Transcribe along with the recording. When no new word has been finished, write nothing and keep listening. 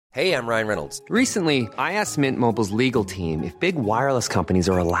Hey, I'm Ryan Reynolds. Recently, I asked Mint Mobile's legal team if big wireless companies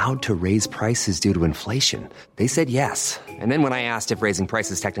are allowed to raise prices due to inflation. They said yes. And then when I asked if raising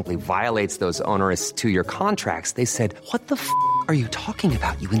prices technically violates those onerous two-year contracts, they said, "What the f*** are you talking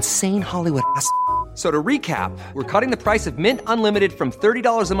about, you insane Hollywood ass?" So to recap, we're cutting the price of Mint Unlimited from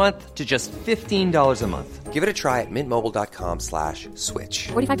 $30 a month to just $15 a month. Give it a try at mintmobile.com/switch.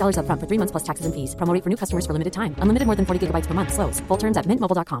 $45 up front for 3 months plus taxes and fees. Promo rate for new customers for limited time. Unlimited more than 40 gigabytes per month. Slows full terms at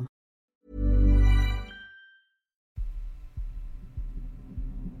mintmobile.com.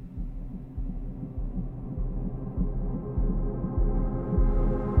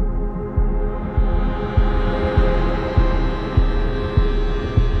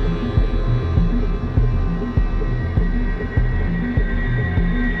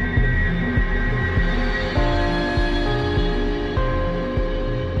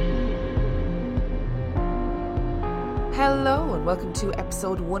 Hello and welcome to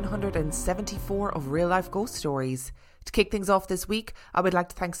episode 174 of Real Life Ghost Stories. To kick things off this week, I would like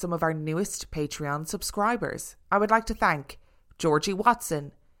to thank some of our newest Patreon subscribers. I would like to thank Georgie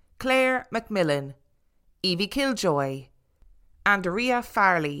Watson, Claire Macmillan, Evie Killjoy, Andrea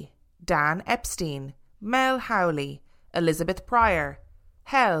Farley, Dan Epstein, Mel Howley, Elizabeth Pryor,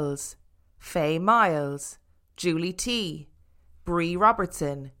 Hells, Faye Miles, Julie T, Bree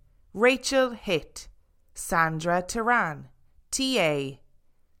Robertson, Rachel Hitt, Sandra Turan, T.A.,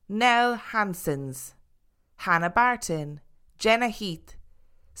 Nell Hansons, Hannah Barton, Jenna Heath,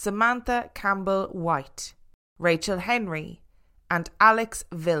 Samantha Campbell-White, Rachel Henry, and Alex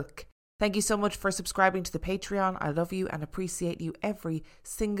Vilk. Thank you so much for subscribing to the Patreon. I love you and appreciate you every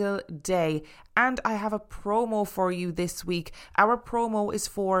single day. And I have a promo for you this week. Our promo is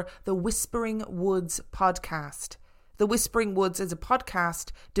for the Whispering Woods podcast. The Whispering Woods is a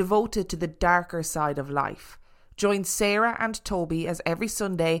podcast devoted to the darker side of life. Join Sarah and Toby as every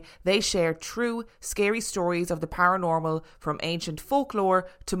Sunday they share true, scary stories of the paranormal, from ancient folklore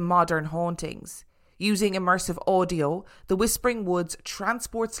to modern hauntings. Using immersive audio, The Whispering Woods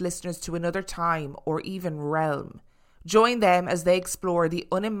transports listeners to another time or even realm. Join them as they explore the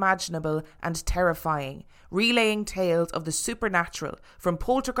unimaginable and terrifying, relaying tales of the supernatural, from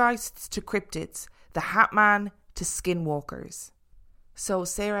poltergeists to cryptids, the Hat Man to skinwalkers. So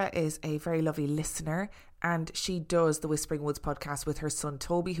Sarah is a very lovely listener, and she does the Whispering Woods podcast with her son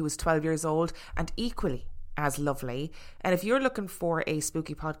Toby, who is 12 years old and equally as lovely. And if you're looking for a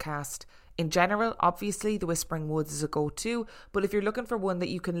spooky podcast in general, obviously the Whispering Woods is a go-to, but if you're looking for one that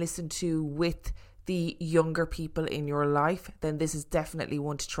you can listen to with the younger people in your life, then this is definitely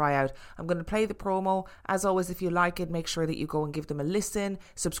one to try out. I'm going to play the promo. As always, if you like it, make sure that you go and give them a listen,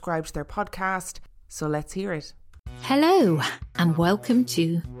 subscribe to their podcast. So let's hear it. Hello, and welcome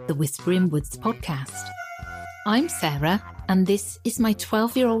to the Whispering Woods podcast. I'm Sarah, and this is my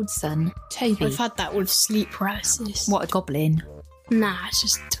 12-year-old son, Toby. I've had that with sleep paralysis. What, a goblin? Nah, it's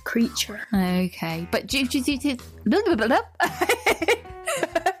just a creature. Okay, but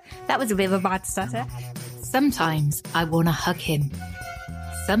that was a bit of a bad stutter. Sometimes I want to hug him.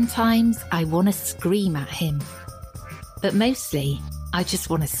 Sometimes I want to scream at him. But mostly, I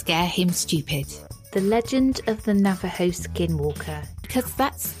just want to scare him stupid. The legend of the Navajo Skinwalker, because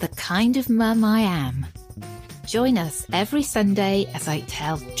that's the kind of mum I am. Join us every Sunday as I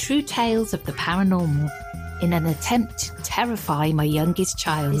tell true tales of the paranormal in an attempt to terrify my youngest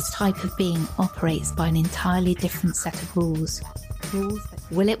child. This type of being operates by an entirely different set of rules.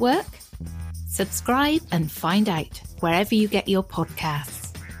 Will it work? Subscribe and find out wherever you get your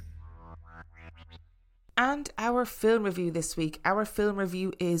podcasts. And our film review this week. Our film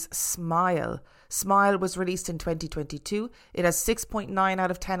review is Smile. Smile was released in 2022. It has 6.9 out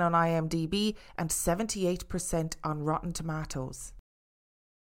of 10 on IMDb and 78% on Rotten Tomatoes.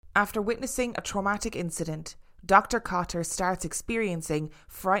 After witnessing a traumatic incident, Dr. Cotter starts experiencing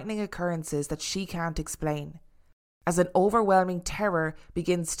frightening occurrences that she can't explain. As an overwhelming terror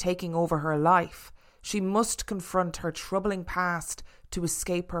begins taking over her life, she must confront her troubling past to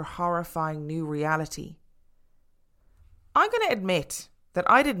escape her horrifying new reality. I'm going to admit that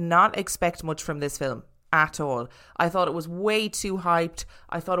I did not expect much from this film at all. I thought it was way too hyped.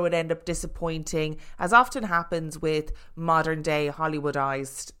 I thought it would end up disappointing, as often happens with modern day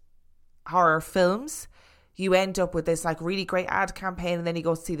Hollywoodized horror films. You end up with this like really great ad campaign, and then you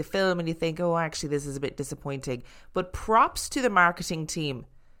go see the film and you think, oh, actually this is a bit disappointing. But props to the marketing team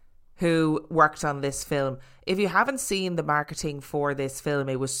who worked on this film. If you haven't seen the marketing for this film,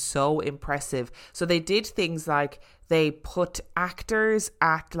 it was so impressive. So they did things like they put actors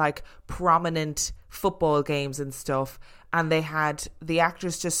at like prominent football games and stuff, and they had the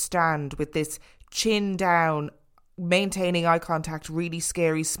actors just stand with this chin down, maintaining eye contact, really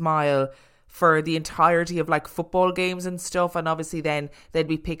scary smile for the entirety of like football games and stuff. And obviously then they'd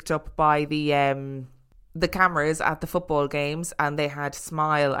be picked up by the cameras at the football games, and they had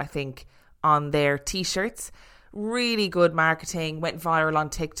smile, I think, on their t-shirts. Really good marketing, went viral on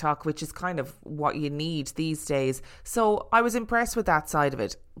TikTok, which is kind of what you need these days. So I was impressed with that side of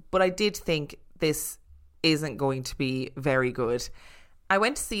it, but I did think this isn't going to be very good. I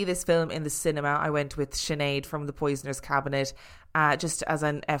went to see this film in the cinema. I went with Sinead from The Poisoner's Cabinet. Just as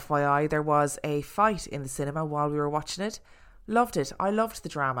an FYI, there was a fight in the cinema while we were watching it. Loved it. I loved the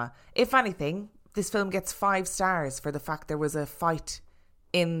drama. If anything, this film gets 5 stars for the fact there was a fight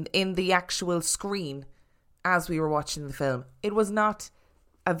in the actual screen as we were watching the film. It was not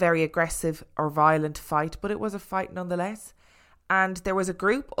a very aggressive or violent fight, but it was a fight nonetheless. And there was a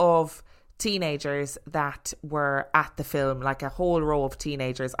group of teenagers that were at the film, like a whole row of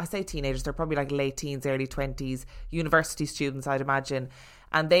teenagers. I say teenagers, they're probably like late teens, early 20s, university students, I'd imagine.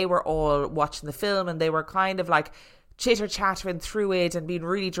 And they were all watching the film, and they were kind of like chitter-chattering through it and being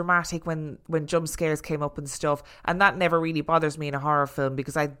really dramatic when jump scares came up and stuff. And that never really bothers me in a horror film,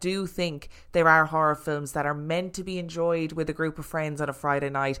 because I do think there are horror films that are meant to be enjoyed with a group of friends on a Friday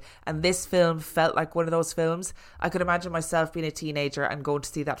night, and this film felt like one of those films. I could imagine myself being a teenager and going to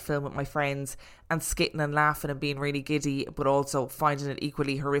see that film with my friends and skitting and laughing and being really giddy, but also finding it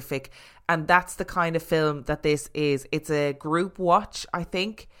equally horrific. And that's the kind of film that this is. It's a group watch, I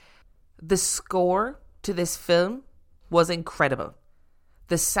think. The score to this film was incredible.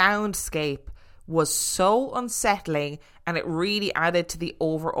 The soundscape was so unsettling, and it really added to the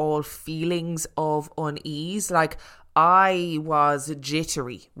overall feelings of unease. Like, I was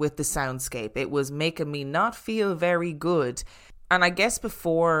jittery with the soundscape. It was making me not feel very good. And I guess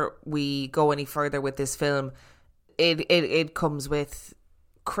before we go any further with this film, it comes with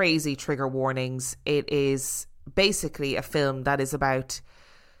crazy trigger warnings. It is basically a film that is about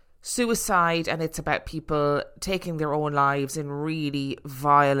suicide, and it's about people taking their own lives in really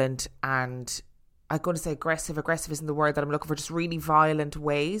violent and, I'm going to say aggressive isn't the word that I'm looking for, just really violent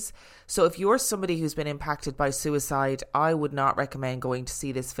ways. So if you're somebody who's been impacted by suicide, I would not recommend going to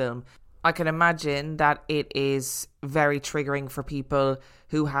see this film. I can imagine that it is very triggering for people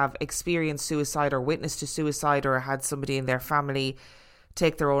who have experienced suicide or witnessed to suicide or had somebody in their family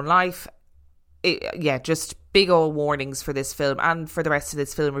take their own life. Just big old warnings for this film and for the rest of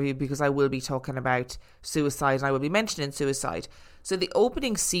this film review, because I will be talking about suicide and I will be mentioning suicide. So the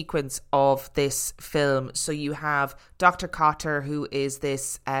opening sequence of this film, so you have Dr. Cotter, who is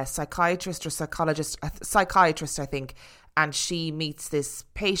this psychiatrist, I think, and she meets this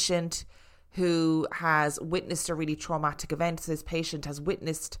patient who has witnessed a really traumatic event. So this patient has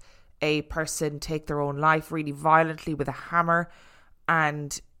witnessed a person take their own life really violently with a hammer,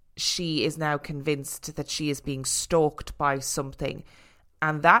 and she is now convinced that she is being stalked by something.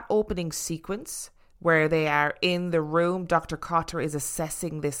 And that opening sequence where they are in the room, Dr. Cotter is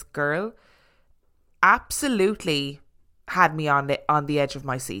assessing this girl, absolutely had me on the edge of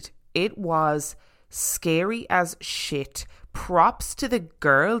my seat. It was scary as shit. Props to the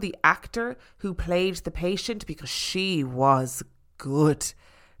girl, the actor who played the patient, because she was good.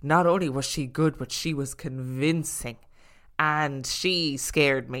 Not only was she good, but she was convincing. And she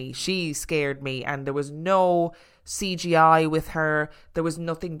scared me. And there was no CGI with her. There was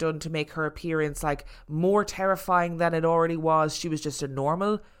nothing done to make her appearance like more terrifying than it already was. She was just a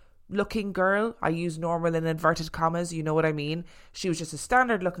normal looking girl. I use normal in inverted commas, you know what I mean. She was just a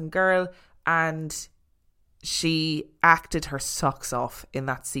standard looking girl, and she acted her socks off in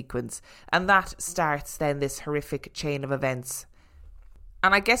that sequence. And that starts then this horrific chain of events.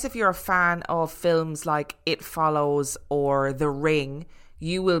 And I guess if you're a fan of films like It Follows or The Ring,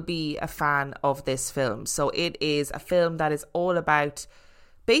 you will be a fan of this film. So it is a film that is all about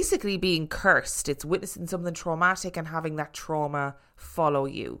basically being cursed. It's witnessing something traumatic and having that trauma follow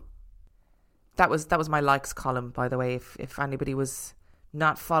you. That was my likes column, by the way, if anybody was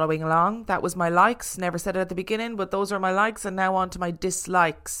not following along. That was my likes. Never said it at the beginning, but those are my likes. And now on to my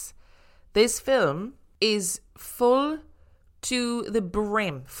dislikes. This film is full to the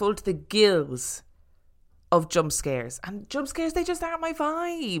brim, full to the gills of jump scares. And jump scares, they just aren't my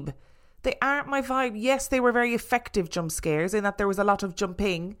vibe. They aren't my vibe. Yes, they were very effective jump scares in that there was a lot of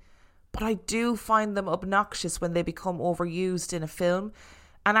jumping, but I do find them obnoxious when they become overused in a film.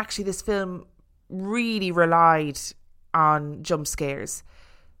 And actually this film really relied on jump scares.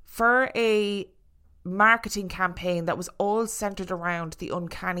 For a marketing campaign that was all centered around the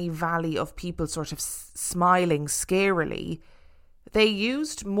uncanny valley of people sort of smiling scarily, they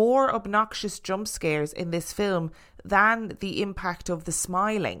used more obnoxious jump scares in this film than the impact of the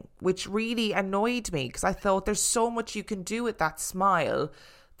smiling, which really annoyed me because I thought there's so much you can do with that smile,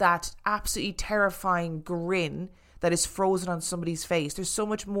 that absolutely terrifying grin that is frozen on somebody's face. There's so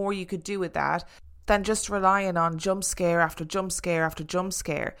much more you could do with that than just relying on jump scare after jump scare after jump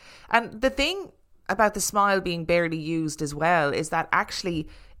scare. And the thing about the smile being barely used as well is that actually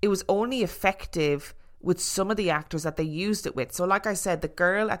it was only effective with some of the actors that they used it with. So like I said, the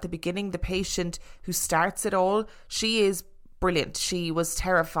girl at the beginning, the patient who starts it all, she is brilliant. She was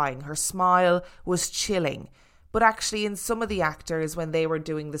terrifying. Her smile was chilling. But actually in some of the actors, when they were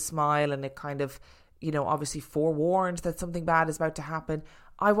doing the smile and it kind of, you know, obviously forewarned that something bad is about to happen,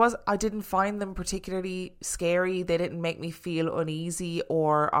 I didn't find them particularly scary. They didn't make me feel uneasy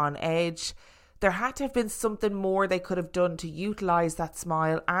or on edge. There had to have been something more they could have done to utilise that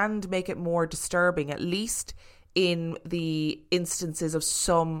smile and make it more disturbing, at least in the instances of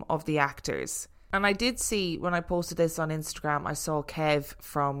some of the actors. And I did see, when I posted this on Instagram, I saw Kev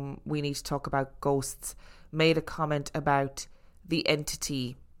from We Need to Talk About Ghosts made a comment about the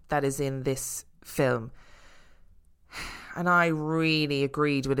entity that is in this film. And I really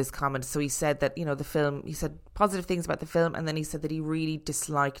agreed with his comment. So he said that, you know, the film, he said positive things about the film, and then he said that he really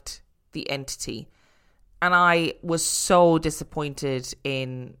disliked the entity. And I was so disappointed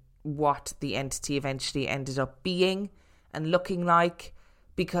in what the entity eventually ended up being and looking like,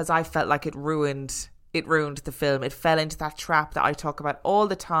 because I felt like it ruined the film. It fell into that trap that I talk about all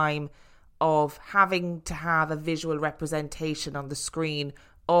the time of having to have a visual representation on the screen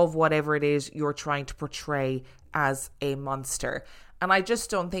of whatever it is you're trying to portray as a monster. And I just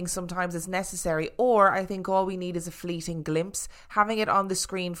don't think sometimes it's necessary, or I think all we need is a fleeting glimpse. Having it on the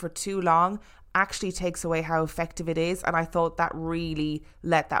screen for too long actually takes away how effective it is, and I thought that really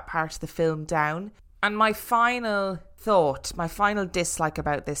let that part of the film down. And my final thought, my final dislike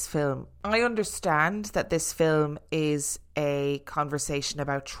about this film, I understand that this film is a conversation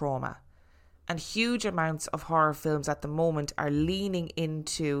about trauma, and huge amounts of horror films at the moment are leaning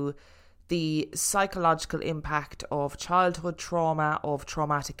into the psychological impact of childhood trauma, of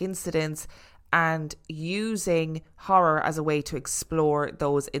traumatic incidents, and using horror as a way to explore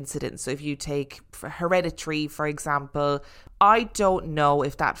those incidents. So if you take Hereditary, for example, I don't know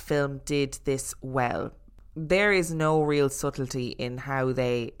if that film did this well. There is no real subtlety in how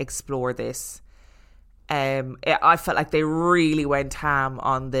they explore this. I felt like they really went ham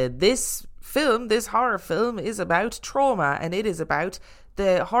on this horror film is about trauma, and it is about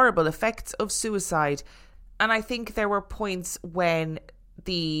the horrible effects of suicide. And I think there were points when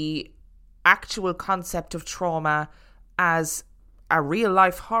the actual concept of trauma as a real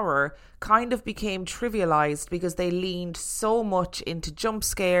life horror kind of became trivialized, because they leaned so much into jump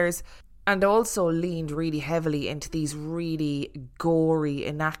scares and also leaned really heavily into these really gory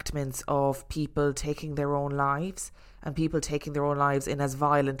enactments of people taking their own lives, and people taking their own lives in as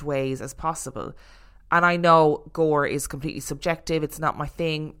violent ways as possible. And I know gore is completely subjective. It's not my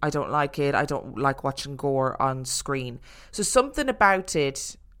thing. I don't like it. I don't like watching gore on screen. So something about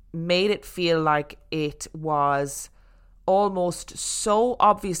it made it feel like it was almost so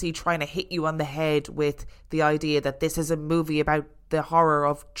obviously trying to hit you on the head with the idea that this is a movie about the horror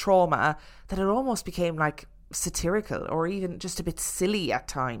of trauma, that it almost became like satirical or even just a bit silly at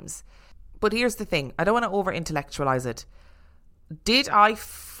times. But here's the thing. I don't want to over-intellectualize it. Did I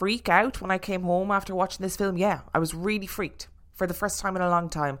freak out when I came home after watching this film? Yeah, I was really freaked for the first time in a long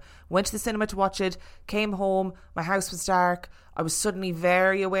time. Went to the cinema to watch it, came home, my house was dark. I was suddenly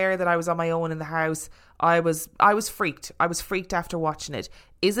very aware that I was on my own in the house. I was freaked. I was freaked after watching it.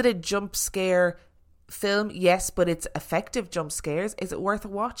 Is it a jump scare film? Yes, but it's effective jump scares. Is it worth a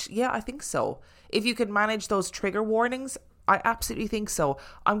watch? Yeah, I think so. If you can manage those trigger warnings, I absolutely think so.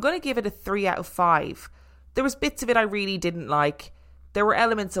 I'm going to give it a 3 out of 5. There was bits of it I really didn't like. There were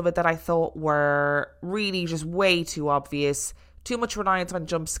elements of it that I thought were really just way too obvious. Too much reliance on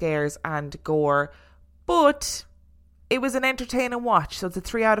jump scares and gore. But it was an entertaining watch, so it's a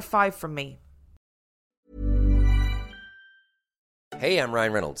 3 out of 5 from me. Hey, I'm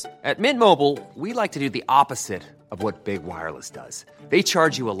Ryan Reynolds. At Mint Mobile, we like to do the opposite of what Big Wireless does. They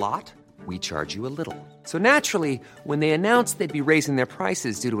charge you a lot, we charge you a little. So naturally, when they announced they'd be raising their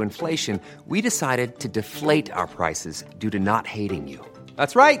prices due to inflation, we decided to deflate our prices due to not hating you.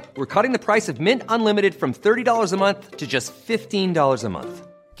 That's right. We're cutting the price of Mint Unlimited from $30 a month to just $15 a month.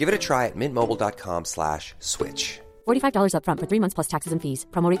 Give it a try at mintmobile.com/switch. $45 up front for 3 months plus taxes and fees.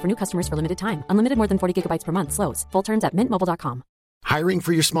 Promo rate for new customers for limited time. Unlimited more than 40 gigabytes per month. Slows full terms at mintmobile.com. Hiring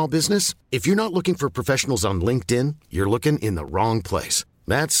for your small business? If you're not looking for professionals on LinkedIn, you're looking in the wrong place.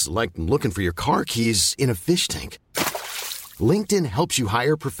 That's like looking for your car keys in a fish tank. LinkedIn helps you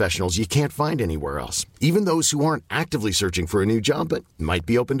hire professionals you can't find anywhere else, even those who aren't actively searching for a new job but might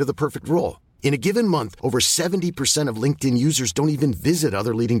be open to the perfect role. In a given month, over 70% of LinkedIn users don't even visit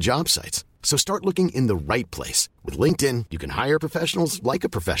other leading job sites. So start looking in the right place. With LinkedIn, you can hire professionals like a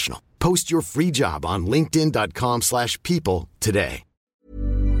professional. Post your free job on linkedin.com/people today.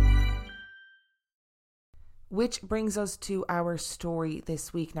 Which brings us to our story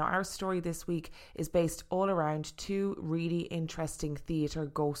this week. Now, our story this week is based all around two really interesting theatre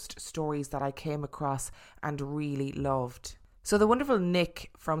ghost stories that I came across and really loved. So the wonderful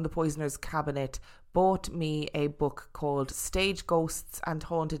Nick from the Poisoner's Cabinet bought me a book called Stage Ghosts and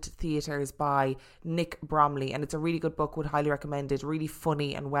Haunted Theatres by Nick Bromley, and it's a really good book, would highly recommend it, really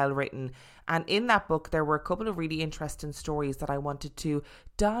funny and well written. And in that book there were a couple of really interesting stories that I wanted to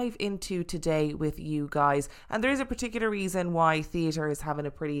dive into today with you guys, and there is a particular reason why theatre is having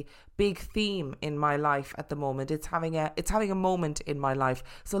a pretty big theme in my life at the moment. It's having a moment in my life.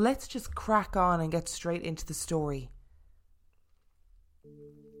 So let's just crack on and get straight into the story.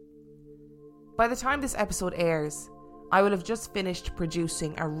 By the time this episode airs, I will have just finished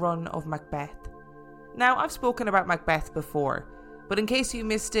producing a run of Macbeth. Now, I've spoken about Macbeth before, but in case you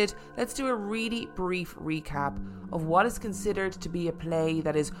missed it, let's do a really brief recap of what is considered to be a play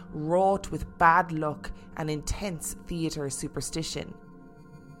that is wrought with bad luck and intense theatre superstition.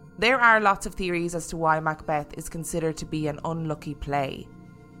 There are lots of theories as to why Macbeth is considered to be an unlucky play.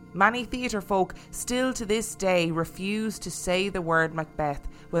 Many theatre folk still to this day refuse to say the word Macbeth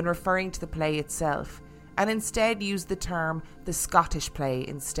when referring to the play itself, and instead use the term the Scottish play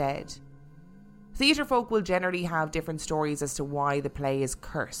instead. Theatre folk will generally have different stories as to why the play is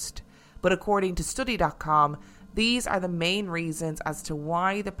cursed, but according to study.com, these are the main reasons as to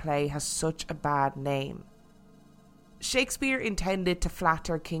why the play has such a bad name. Shakespeare intended to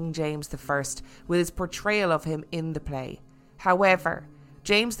flatter King James I with his portrayal of him in the play. However,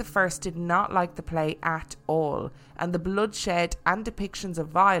 James I did not like the play at all, and the bloodshed and depictions of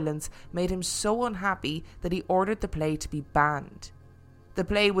violence made him so unhappy that he ordered the play to be banned. The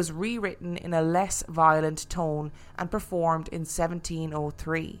play was rewritten in a less violent tone and performed in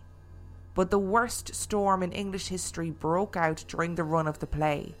 1703. But the worst storm in English history broke out during the run of the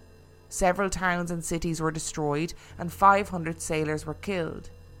play. Several towns and cities were destroyed and 500 sailors were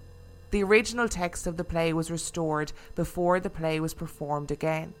killed. The original text of the play was restored before the play was performed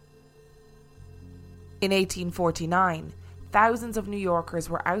again. In 1849, thousands of New Yorkers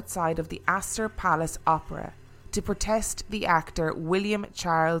were outside of the Astor Palace Opera to protest the actor William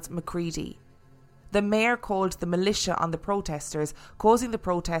Charles Macready. The mayor called the militia on the protesters, causing the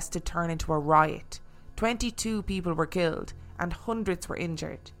protest to turn into a riot. 22 people were killed and hundreds were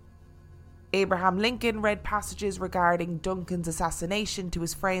injured. Abraham Lincoln read passages regarding Duncan's assassination to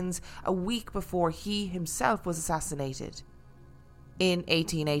his friends a week before he himself was assassinated. In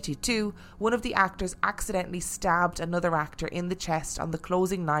 1882, one of the actors accidentally stabbed another actor in the chest on the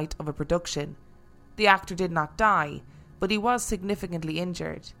closing night of a production. The actor did not die, but he was significantly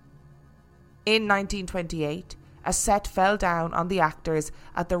injured. In 1928, a set fell down on the actors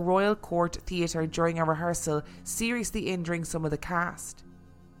at the Royal Court Theatre during a rehearsal, seriously injuring some of the cast.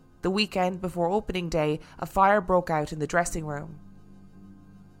 The weekend before opening day, a fire broke out in the dressing room.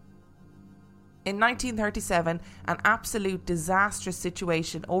 In 1937, an absolute disastrous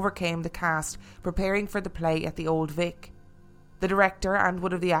situation overcame the cast preparing for the play at the Old Vic. The director and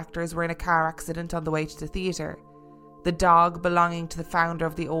one of the actors were in a car accident on the way to the theatre. The dog belonging to the founder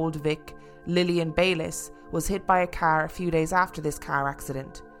of the Old Vic, Lillian Bayliss, was hit by a car a few days after this car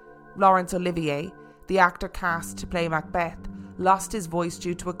accident. Laurence Olivier, the actor cast to play Macbeth, lost his voice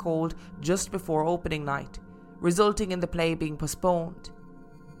due to a cold just before opening night, resulting in the play being postponed.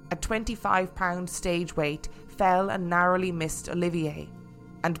 A 25-pound stage weight fell and narrowly missed Olivier,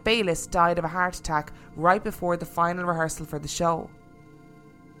 and Bayliss died of a heart attack right before the final rehearsal for the show.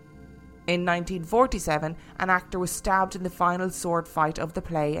 In 1947, an actor was stabbed in the final sword fight of the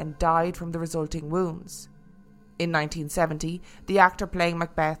play and died from the resulting wounds. In 1970, the actor playing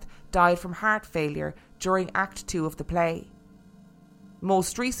Macbeth died from heart failure during Act 2 of the play.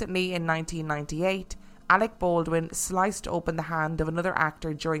 Most recently, in 1998, Alec Baldwin sliced open the hand of another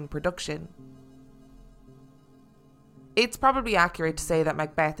actor during production. It's probably accurate to say that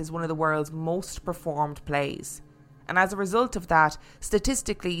Macbeth is one of the world's most performed plays, and as a result of that,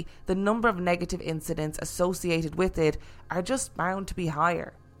 statistically, the number of negative incidents associated with it are just bound to be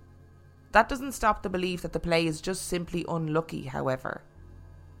higher. That doesn't stop the belief that the play is just simply unlucky, however.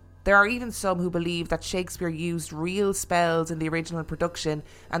 There are even some who believe that Shakespeare used real spells in the original production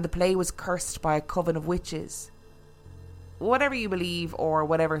and the play was cursed by a coven of witches. Whatever you believe or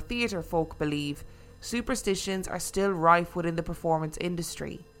whatever theatre folk believe, superstitions are still rife within the performance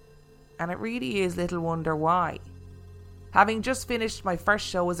industry. And it really is little wonder why. Having just finished my first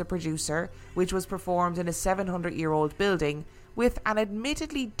show as a producer, which was performed in a 700-year-old building with an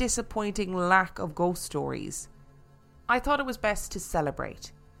admittedly disappointing lack of ghost stories, I thought it was best to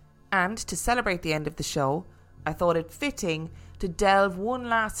celebrate. And to celebrate the end of the show, I thought it fitting to delve one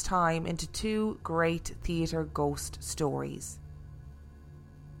last time into two great theatre ghost stories.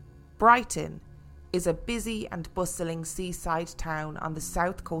 Brighton is a busy and bustling seaside town on the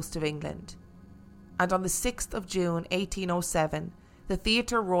south coast of England. And on the 6th of June 1807, the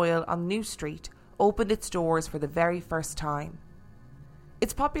Theatre Royal on New Street opened its doors for the very first time.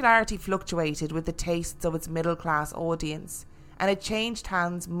 Its popularity fluctuated with the tastes of its middle-class audience, and it changed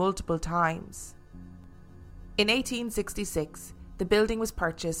hands multiple times. In 1866, the building was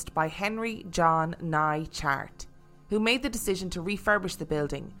purchased by Henry John Nye Chart, who made the decision to refurbish the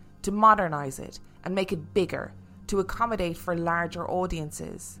building, to modernise it and make it bigger, to accommodate for larger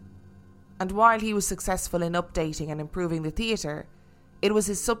audiences. And while he was successful in updating and improving the theatre, it was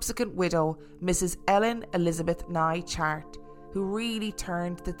his subsequent widow, Mrs. Ellen Elizabeth Nye Chart, who really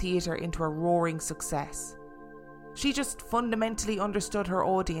turned the theatre into a roaring success. She just fundamentally understood her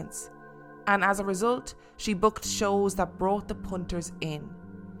audience, and as a result, she booked shows that brought the punters in.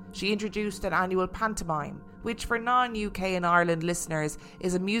 She introduced an annual pantomime, which for non-UK and Ireland listeners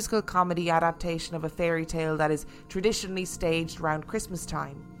is a musical comedy adaptation of a fairy tale that is traditionally staged around Christmas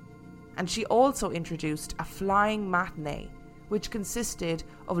time. And she also introduced a flying matinee, which consisted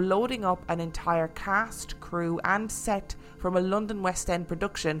of loading up an entire cast, crew and set from a London West End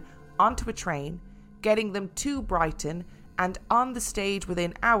production onto a train, getting them to Brighton and on the stage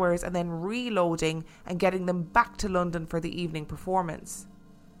within hours, and then reloading and getting them back to London for the evening performance.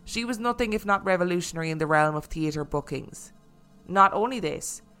 She was nothing if not revolutionary in the realm of theatre bookings. Not only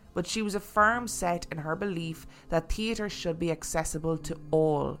this, but she was a firm set in her belief that theatre should be accessible to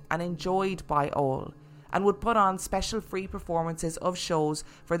all and enjoyed by all, and would put on special free performances of shows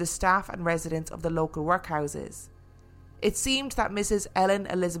for the staff and residents of the local workhouses. It seemed that Mrs. Ellen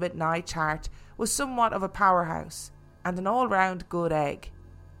Elizabeth Nye Chart was somewhat of a powerhouse and an all-round good egg.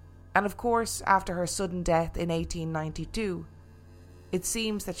 And of course, after her sudden death in 1892, it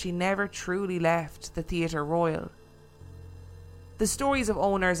seems that she never truly left the Theatre Royal. The stories of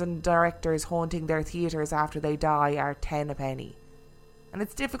owners and directors haunting their theatres after they die are 10 a penny. And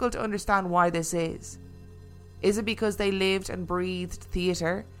it's difficult to understand why this is. Is it because they lived and breathed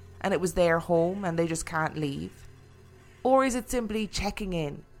theatre and it was their home and they just can't leave? Or is it simply checking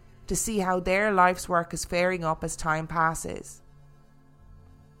in to see how their life's work is faring up as time passes?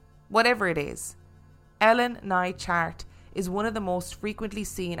 Whatever it is, Ellen Nye Chart is one of the most frequently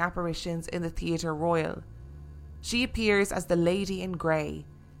seen apparitions in the Theatre Royal. She appears as the Lady in Grey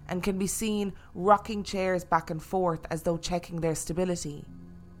and can be seen rocking chairs back and forth as though checking their stability.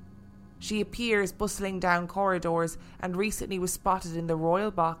 She appears bustling down corridors and recently was spotted in the Royal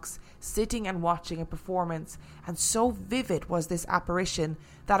Box sitting and watching a performance, and so vivid was this apparition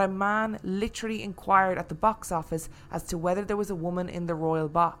that a man literally inquired at the box office as to whether there was a woman in the Royal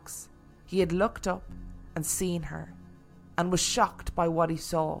Box. He had looked up and seen her and was shocked by what he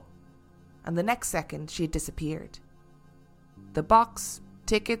saw, and the next second she had disappeared. The box,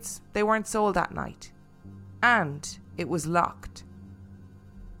 tickets, they weren't sold that night, and it was locked.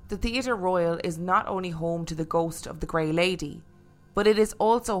 The Theatre Royal is not only home to the ghost of the Grey Lady, but it is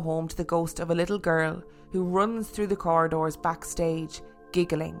also home to the ghost of a little girl who runs through the corridors backstage,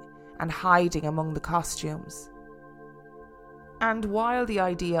 giggling and hiding among the costumes. And while the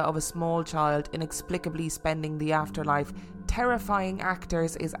idea of a small child inexplicably spending the afterlife terrifying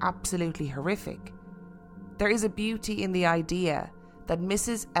actors is absolutely horrific, there is a beauty in the idea that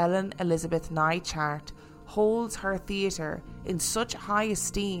Mrs. Ellen Elizabeth Nye Chart holds her theatre in such high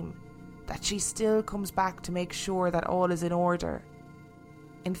esteem that she still comes back to make sure that all is in order.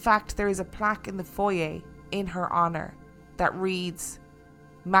 In fact, there is a plaque in the foyer in her honour that reads,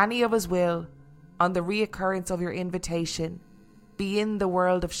 "Many of us will, on the reoccurrence of your invitation, be in the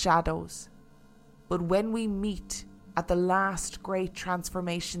world of shadows. But when we meet at the last great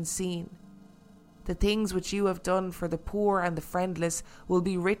transformation scene, the things which you have done for the poor and the friendless will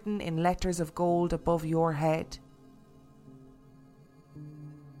be written in letters of gold above your head."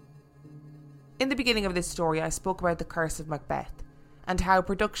 In the beginning of this story, I spoke about the curse of Macbeth and how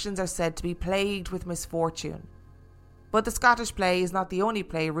productions are said to be plagued with misfortune. But the Scottish play is not the only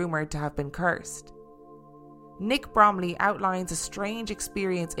play rumoured to have been cursed. Nick Bromley outlines a strange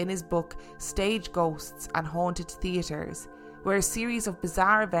experience in his book Stage Ghosts and Haunted Theatres, where a series of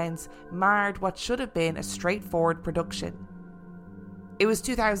bizarre events marred what should have been a straightforward production. It was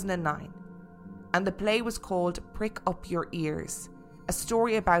 2009. and the play was called Prick Up Your Ears, a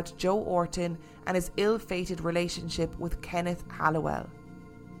story about Joe Orton and his ill-fated relationship with Kenneth Halliwell.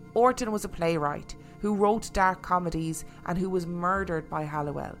 Orton was a playwright who wrote dark comedies and who was murdered by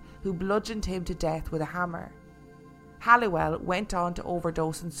Halliwell, who bludgeoned him to death with a hammer. Halliwell went on to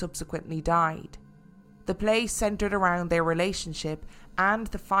overdose and subsequently died. The play centred around their relationship and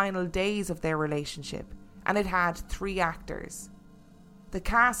the final days of their relationship, and it had 3 actors. The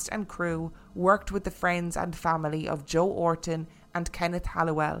cast and crew worked with the friends and family of Joe Orton and Kenneth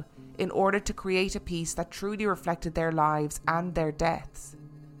Halliwell in order to create a piece that truly reflected their lives and their deaths.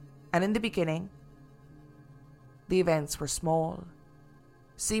 And in the beginning, the events were small,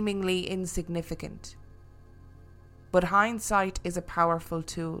 seemingly insignificant. But hindsight is a powerful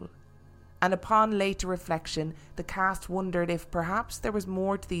tool, and upon later reflection, the cast wondered if perhaps there was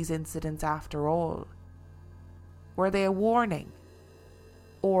more to these incidents after all. Were they a warning,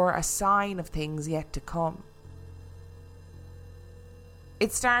 or a sign of things yet to come?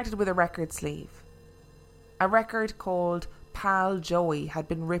 It started with a record sleeve. A record called Pal Joey had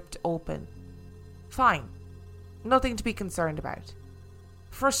been ripped open. Fine, nothing to be concerned about.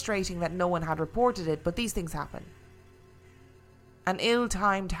 Frustrating that no one had reported it, but these things happen. An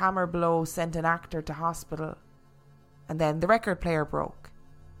ill-timed hammer blow sent an actor to hospital, and then the record player broke.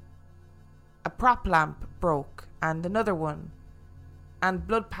 A prop lamp broke, and another one, and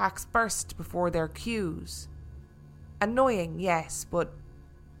blood packs burst before their cues. Annoying, yes, but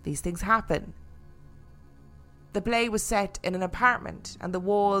these things happen. The play was set in an apartment, and the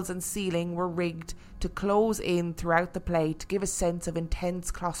walls and ceiling were rigged to close in throughout the play to give a sense of intense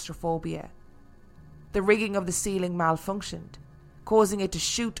claustrophobia. The rigging of the ceiling malfunctioned, causing it to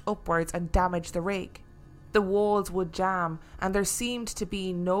shoot upwards and damage the rig. The walls would jam, and there seemed to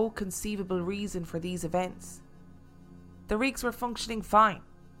be no conceivable reason for these events. The rigs were functioning fine,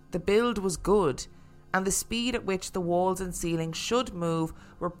 the build was good, and the speed at which the walls and ceiling should move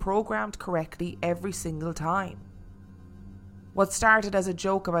were programmed correctly every single time. What started as a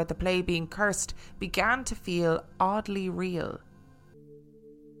joke about the play being cursed began to feel oddly real.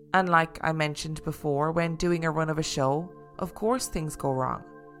 And like I mentioned before, when doing a run of a show, of course things go wrong.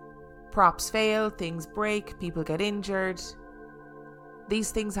 Props fail, things break, people get injured.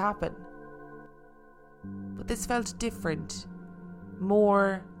 These things happen. But this felt different,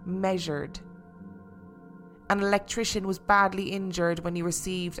 more measured. An electrician was badly injured when he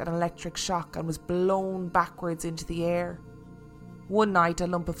received an electric shock and was blown backwards into the air. One night, a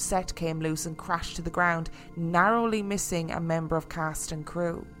lump of set came loose and crashed to the ground, narrowly missing a member of cast and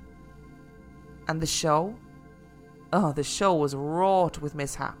crew. And the show? Oh, the show was wrought with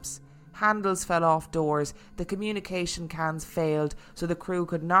mishaps. Handles fell off doors, the communication cans failed, so the crew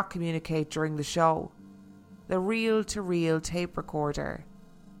could not communicate during the show. The reel-to-reel tape recorder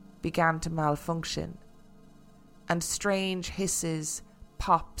began to malfunction, and strange hisses,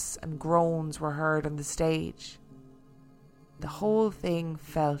 pops and groans were heard on the stage. The whole thing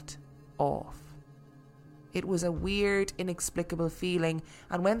felt off. It was a weird, inexplicable feeling,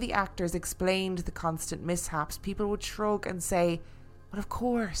 and when the actors explained the constant mishaps, people would shrug and say, "But of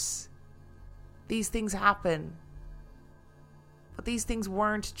course, these things happen." But these things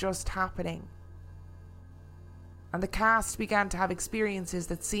weren't just happening. And the cast began to have experiences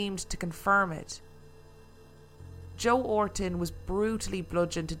that seemed to confirm it. Joe Orton was brutally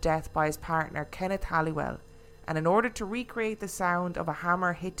bludgeoned to death by his partner, Kenneth Halliwell, and in order to recreate the sound of a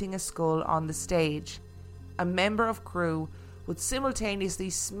hammer hitting a skull on the stage, a member of crew would simultaneously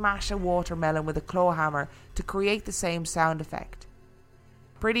smash a watermelon with a claw hammer to create the same sound effect.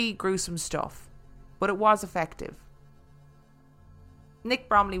 Pretty gruesome stuff, but it was effective. Nick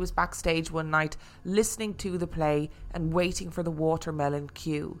Bromley was backstage one night listening to the play and waiting for the watermelon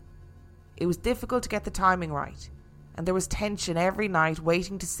cue. It was difficult to get the timing right, and there was tension every night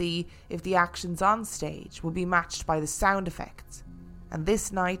waiting to see if the actions on stage would be matched by the sound effects, and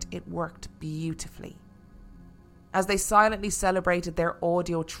this night it worked beautifully. As they silently celebrated their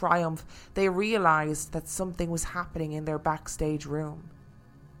audio triumph, they realised that something was happening in their backstage room.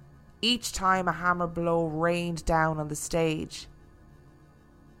 Each time a hammer blow rained down on the stage,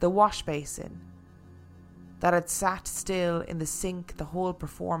 the wash basin that had sat still in the sink the whole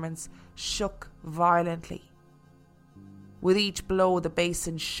performance shook violently. With each blow, the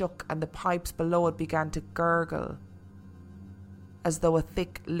basin shook and the pipes below it began to gurgle, as though a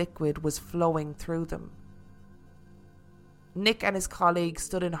thick liquid was flowing through them. Nick and his colleagues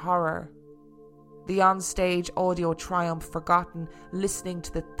stood in horror, the onstage audio triumph forgotten, listening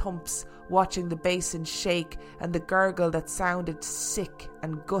to the thumps, watching the basin shake and the gurgle that sounded sick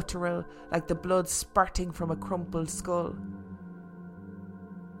and guttural like the blood spurting from a crumpled skull.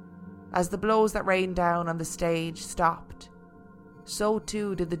 As the blows that rained down on the stage stopped, so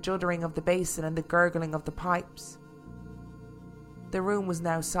too did the juddering of the basin and the gurgling of the pipes. The room was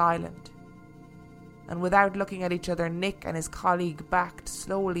now silent, and without looking at each other, Nick and his colleague backed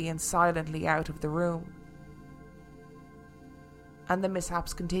slowly and silently out of the room. And the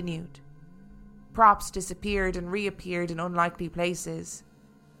mishaps continued. Props disappeared and reappeared in unlikely places.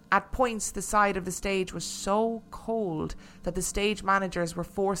 At points, the side of the stage was so cold that the stage managers were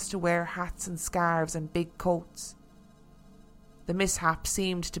forced to wear hats and scarves and big coats. The mishap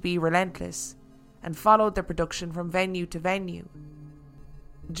seemed to be relentless and followed the production from venue to venue.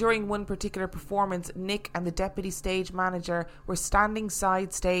 During one particular performance, Nick and the deputy stage manager were standing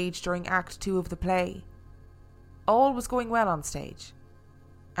side stage during Act 2 of the play. All was going well on stage,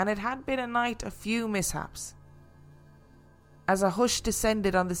 and it had been a night of few mishaps. As a hush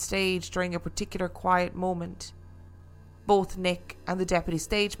descended on the stage during a particular quiet moment, both Nick and the deputy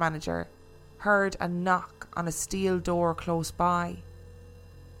stage manager heard a knock on a steel door close by.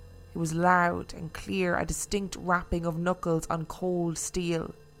 It was loud and clear, a distinct rapping of knuckles on cold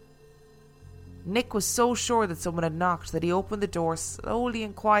steel. Nick was so sure that someone had knocked that he opened the door slowly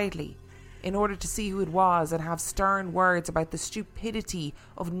and quietly in order to see who it was and have stern words about the stupidity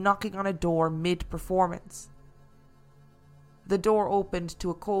of knocking on a door mid-performance. The door opened to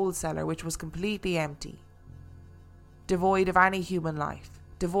a coal cellar which was completely empty, devoid of any human life,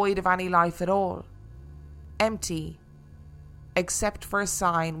 devoid of any life at all. Empty, except for a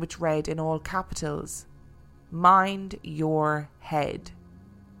sign which read in all capitals, "Mind your head."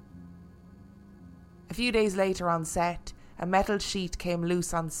 A few days later on set, a metal sheet came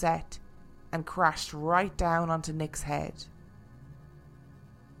loose on set and crashed right down onto Nick's head.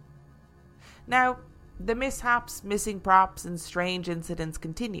 Now, the mishaps, missing props and strange incidents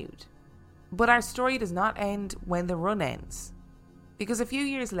continued. But our story does not end when the run ends. Because a few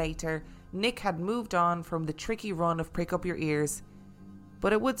years later, Nick had moved on from the tricky run of Prick Up Your Ears,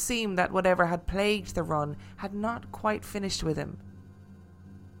 but it would seem that whatever had plagued the run had not quite finished with him.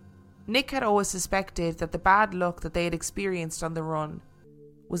 Nick had always suspected that the bad luck that they had experienced on the run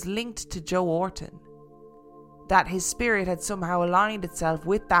was linked to Joe Orton, that his spirit had somehow aligned itself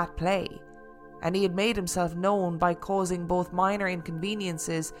with that play, and he had made himself known by causing both minor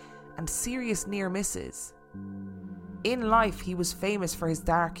inconveniences and serious near misses. In life, he was famous for his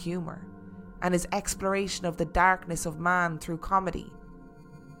dark humour and his exploration of the darkness of man through comedy.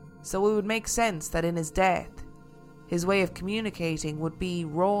 So it would make sense that in his death, his way of communicating would be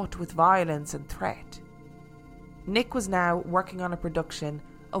wrought with violence and threat. Nick was now working on a production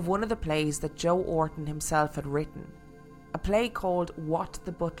of one of the plays that Joe Orton himself had written, a play called What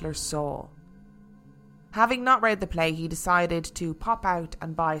the Butler Saw. Having not read the play, he decided to pop out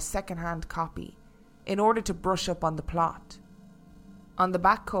and buy a second-hand copy in order to brush up on the plot. On the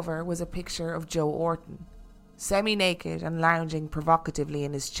back cover was a picture of Joe Orton, semi-naked and lounging provocatively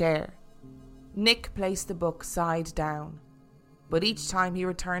in his chair. Nick placed the book side down, but each time he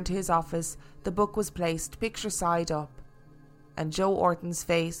returned to his office, the book was placed picture side up, and Joe Orton's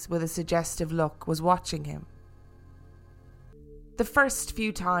face with a suggestive look was watching him. The first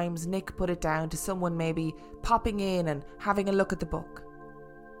few times Nick put it down to someone maybe popping in and having a look at the book.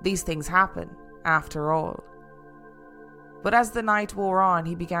 These things happen, after all. But as the night wore on,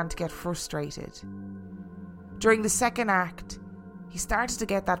 he began to get frustrated. During the second act, he started to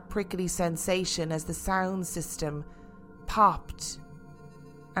get that prickly sensation as the sound system popped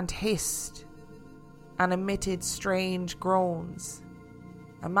and hissed and emitted strange groans,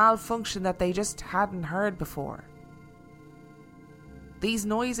 a malfunction that they just hadn't heard before. These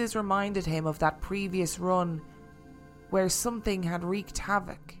noises reminded him of that previous run where something had wreaked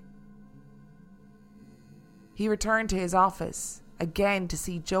havoc. He returned to his office, again to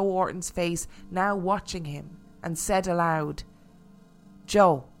see Joe Orton's face now watching him, and said aloud,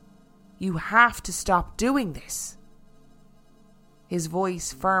 "Joe, you have to stop doing this." His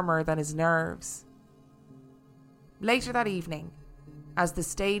voice firmer than his nerves. Later that evening, as the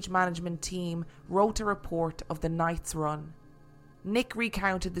stage management team wrote a report of the night's run, Nick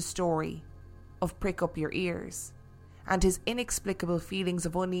recounted the story of Prick Up Your Ears and his inexplicable feelings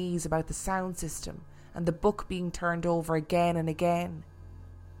of unease about the sound system and the book being turned over again and again.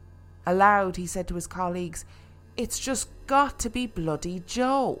 Aloud, he said to his colleagues, "It's just got to be bloody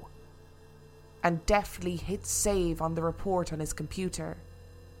Joe," and deftly hit save on the report on his computer.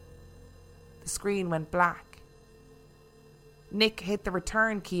 The screen went black. Nick hit the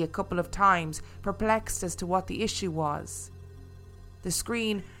return key a couple of times, perplexed as to what the issue was. The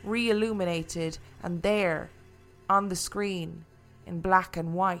screen re-illuminated, and there, on the screen, in black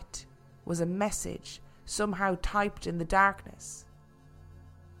and white, was a message, somehow typed in the darkness.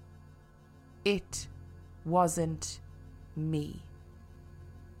 It wasn't me.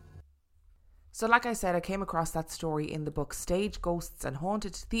 So like I said, I came across that story in the book Stage Ghosts and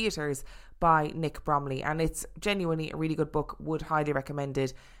Haunted Theatres by Nick Bromley, and it's genuinely a really good book, would highly recommend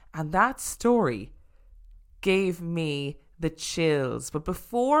it. And that story gave me the chills. But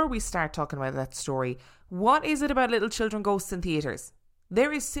before we start talking about that story, what is it about little children ghosts in theatres?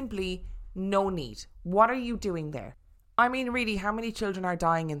 There is simply no need. What are you doing there? I mean, really, how many children are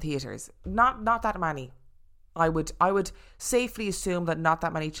dying in theatres? Not that many. I would safely assume that not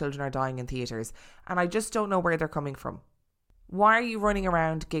that many children are dying in theatres, and I just don't know where they're coming from. Why are you running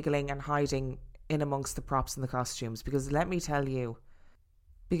around giggling and hiding in amongst the props and the costumes? Because let me tell you,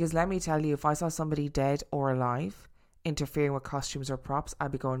 if I saw somebody dead or alive interfering with costumes or props,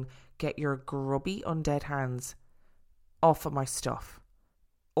 I'd be going, get your grubby undead hands off of my stuff,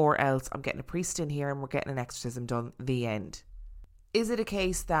 or else I'm getting a priest in here and we're getting an exorcism done. The end. Is it a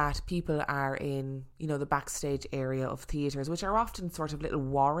case that people are in, the backstage area of theatres, which are often sort of little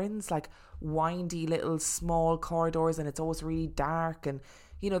warrens, like windy little small corridors, and it's always really dark, and,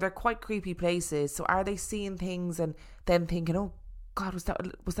 they're quite creepy places. So are they seeing things and then thinking, oh God, was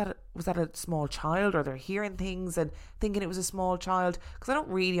that a small child? Or they're hearing things and thinking it was a small child? Because I don't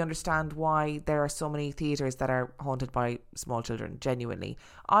really understand why there are so many theatres that are haunted by small children, genuinely.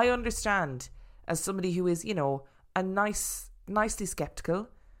 I understand, as somebody who is, a nicely skeptical.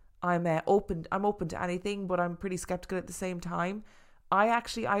 I'm open to anything, but I'm pretty skeptical at the same time.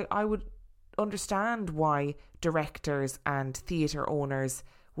 I would understand why directors and theatre owners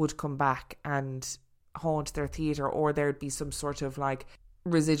would come back and haunt their theatre, or there'd be some sort of like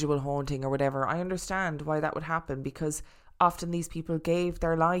residual haunting or whatever. I understand why that would happen, because often these people gave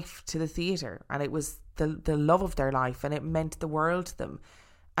their life to the theatre, and it was the love of their life, and it meant the world to them.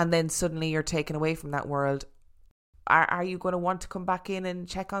 And then suddenly you're taken away from that world. Are you going to want to come back in and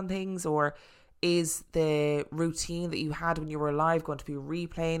check on things, or is the routine that you had when you were alive going to be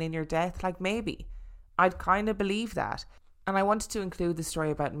replaying in your death? Like, maybe. I'd kind of believe that. And I wanted to include the story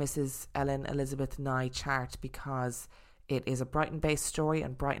about Mrs. Ellen Elizabeth Nye Chart because it is a Brighton-based story,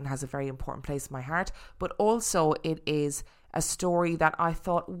 and Brighton has a very important place in my heart. But also it is a story that I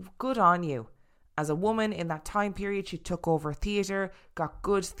thought, good on you. As a woman in that time period, she took over theatre, got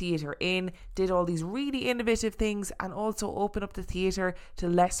good theatre in, did all these really innovative things, and also opened up the theatre to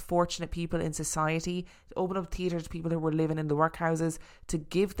less fortunate people in society, to open up theatre to people who were living in the workhouses, to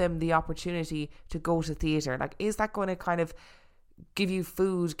give them the opportunity to go to theatre. Like, is that going to kind of give you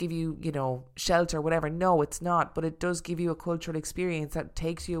food, give you, shelter, whatever? No, it's not. But it does give you a cultural experience that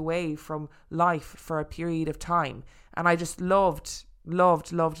takes you away from life for a period of time. And I just loved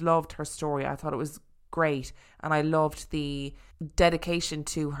her story. I thought it was great, and I loved the dedication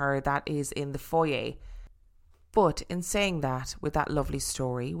to her that is in the foyer. But in saying that, with that lovely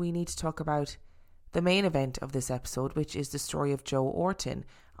story, we need to talk about the main event of this episode, which is the story of Joe Orton.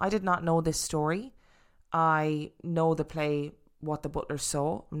 I did not know this story. I know the play What the Butler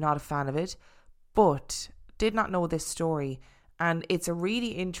Saw. I'm not a fan of it, but did not know this story, and it's a really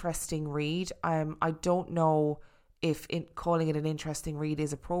interesting read. I don't know if calling it an interesting read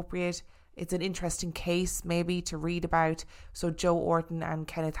is appropriate. It's an interesting case maybe to read about. So Joe Orton and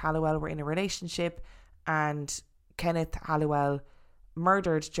Kenneth Halliwell were in a relationship, and Kenneth Halliwell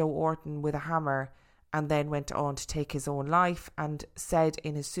murdered Joe Orton with a hammer and then went on to take his own life, and said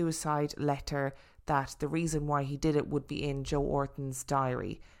in his suicide letter that the reason why he did it would be in Joe Orton's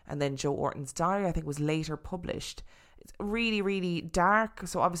diary. And then Joe Orton's diary, I think, was later published. It's really, really dark.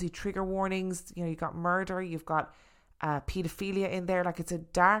 So obviously trigger warnings, you've got murder, you've got paedophilia in there. Like, it's a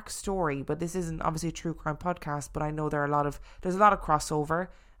dark story, but this isn't obviously a true crime podcast, but I know there's a lot of crossover,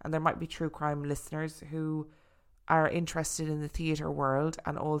 and there might be true crime listeners who are interested in the theatre world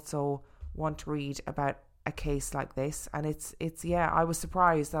and also want to read about a case like this. And it's I was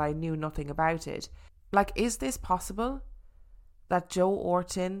surprised that I knew nothing about it. Like, is this possible that Joe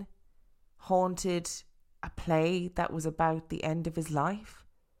Orton haunted a play that was about the end of his life?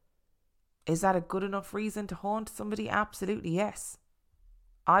 Is that a good enough reason to haunt somebody? Absolutely, yes.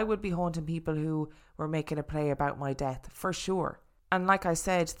 I would be haunting people who were making a play about my death, for sure. And like I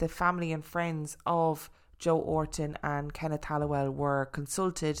said, the family and friends of Joe Orton and Kenneth Halliwell were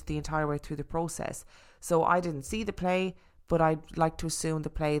consulted the entire way through the process. So I didn't see the play, but I'd like to assume the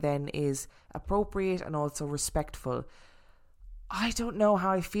play then is appropriate and also respectful. I don't know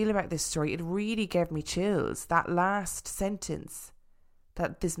how I feel about this story. It really gave me chills. That last sentence,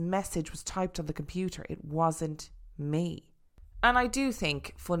 that this message was typed on the computer, it wasn't me. And I do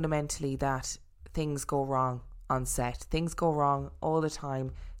think fundamentally that things go wrong on set. Things go wrong all the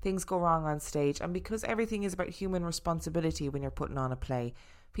time. Things go wrong on stage. And because everything is about human responsibility when you're putting on a play,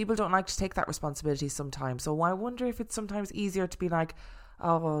 people don't like to take that responsibility sometimes. So I wonder if it's sometimes easier to be like,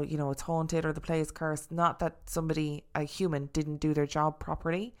 oh, well, you know, it's haunted or the place is cursed. Not that somebody, a human, didn't do their job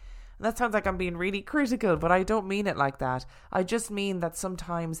properly. And that sounds like I'm being really critical, but I don't mean it like that. I just mean that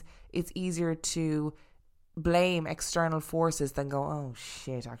sometimes it's easier to blame external forces than go, oh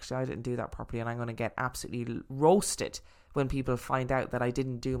shit, actually I didn't do that properly and I'm going to get absolutely roasted when people find out that I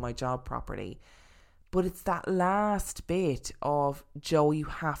didn't do my job properly. But it's that last bit of, Joe, you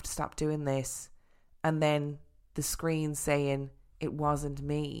have to stop doing this, and then the screen saying it wasn't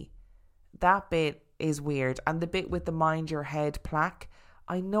me. That bit is weird. And the bit with the mind your head plaque,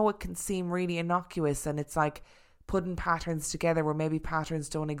 I know it can seem really innocuous and it's like putting patterns together where maybe patterns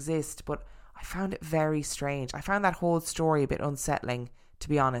don't exist, but I found it very strange. I found that whole story a bit unsettling, to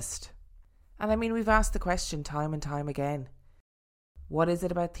be honest. And I mean, we've asked the question time and time again. What is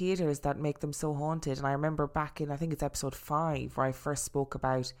it about theatres that make them so haunted? And I remember back in, I think it's episode 5, where I first spoke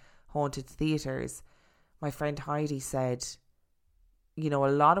about haunted theatres, my friend Heidi said, you know, a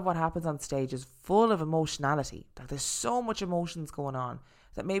lot of what happens on stage is full of emotionality. Like there's so much emotions going on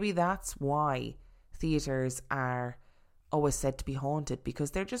that maybe that's why theatres are always said to be haunted,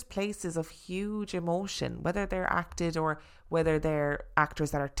 because they're just places of huge emotion, whether they're acted or whether they're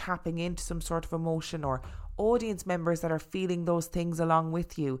actors that are tapping into some sort of emotion or audience members that are feeling those things along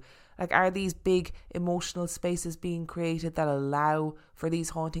with you. Like, are these big emotional spaces being created that allow for these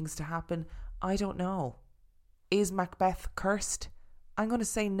hauntings to happen? I don't know. Is Macbeth cursed? I'm going to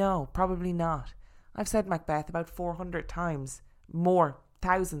say no, probably not. I've said Macbeth about 400 times, more,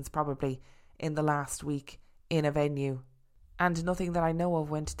 thousands probably, in the last week in a venue. And nothing that I know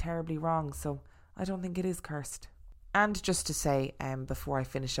of went terribly wrong, so I don't think it is cursed. And just to say, before I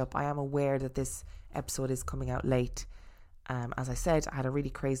finish up, I am aware that this episode is coming out late. As I said, I had a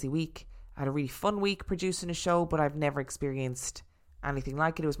really crazy week. I had a really fun week producing a show, but I've never experienced anything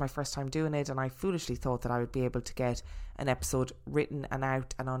like it. It was my first time doing it, and I foolishly thought that I would be able to get an episode written and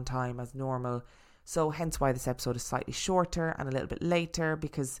out and on time as normal. So hence why this episode is slightly shorter and a little bit later,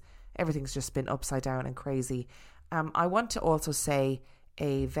 because everything's just been upside down and crazy. I want to also say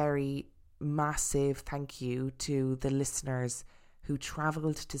a very massive thank you to the listeners who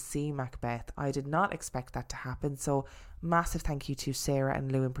travelled to see Macbeth. I did not expect that to happen, so massive thank you to Sarah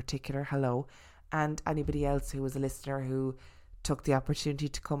and Lou in particular, hello, and anybody else who was a listener who took the opportunity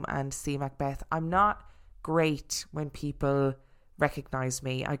to come and see Macbeth. I'm not great when people recognise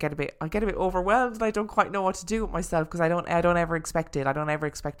me. I get a bit overwhelmed and I don't quite know what to do with myself, because I don't ever expect it. I don't ever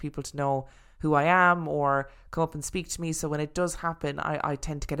expect people to know who I am or come up and speak to me. So when it does happen, I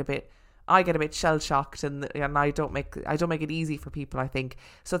tend to get a bit shell shocked, and I don't make it easy for people, I think.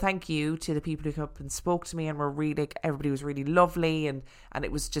 So thank you to the people who came up and spoke to me, and everybody was really lovely, and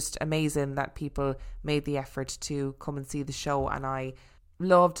it was just amazing that people made the effort to come and see the show, and I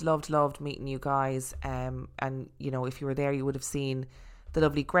loved meeting you guys. And you know, if you were there, you would have seen the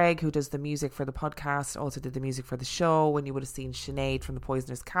lovely Greg, who does the music for the podcast, also did the music for the show, and you would have seen Sinead from the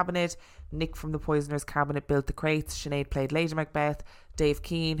Poisoner's Cabinet. Nick from the Poisoner's Cabinet built the crates. Sinead played Lady Macbeth. Dave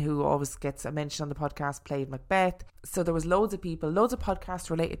Keane, who always gets a mention on the podcast, played Macbeth. So there was loads of people, loads of podcast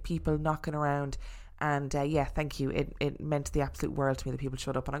related people knocking around. And yeah, thank you. It meant the absolute world to me that people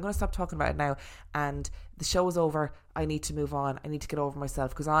showed up. And I'm going to stop talking about it now. And the show is over. I need to move on. I need to get over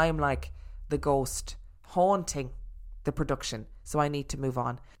myself, because I'm like the ghost haunting the production. So I need to move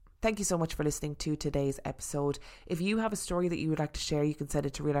on. Thank you so much for listening to today's episode. If you have a story that you would like to share, you can send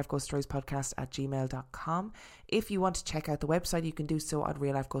it to reallifeghoststoriespodcast@gmail.com. If you want to check out the website, you can do so at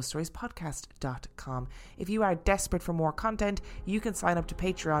reallifeghoststoriespodcast.com. If you are desperate for more content, you can sign up to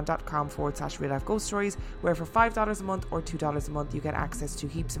patreon.com/reallifeghoststories, where for $5 a month or $2 a month, you get access to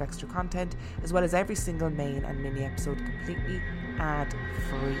heaps of extra content, as well as every single main and mini episode completely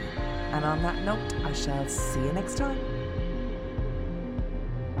ad-free. And on that note, I shall see you next time.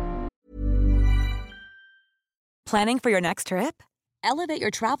 Planning for your next trip? Elevate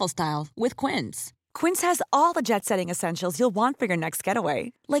your travel style with Quince. Quince has all the jet-setting essentials you'll want for your next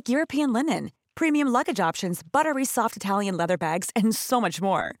getaway, like European linen, premium luggage options, buttery soft Italian leather bags, and so much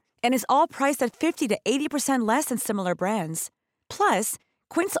more. And is all priced at 50 to 80% less than similar brands. Plus,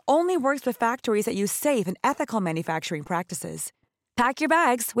 Quince only works with factories that use safe and ethical manufacturing practices. Pack your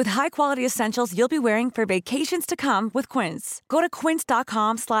bags with high-quality essentials you'll be wearing for vacations to come with Quince. Go to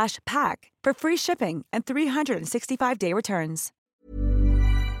quince.com/pack for free shipping and 365-day returns.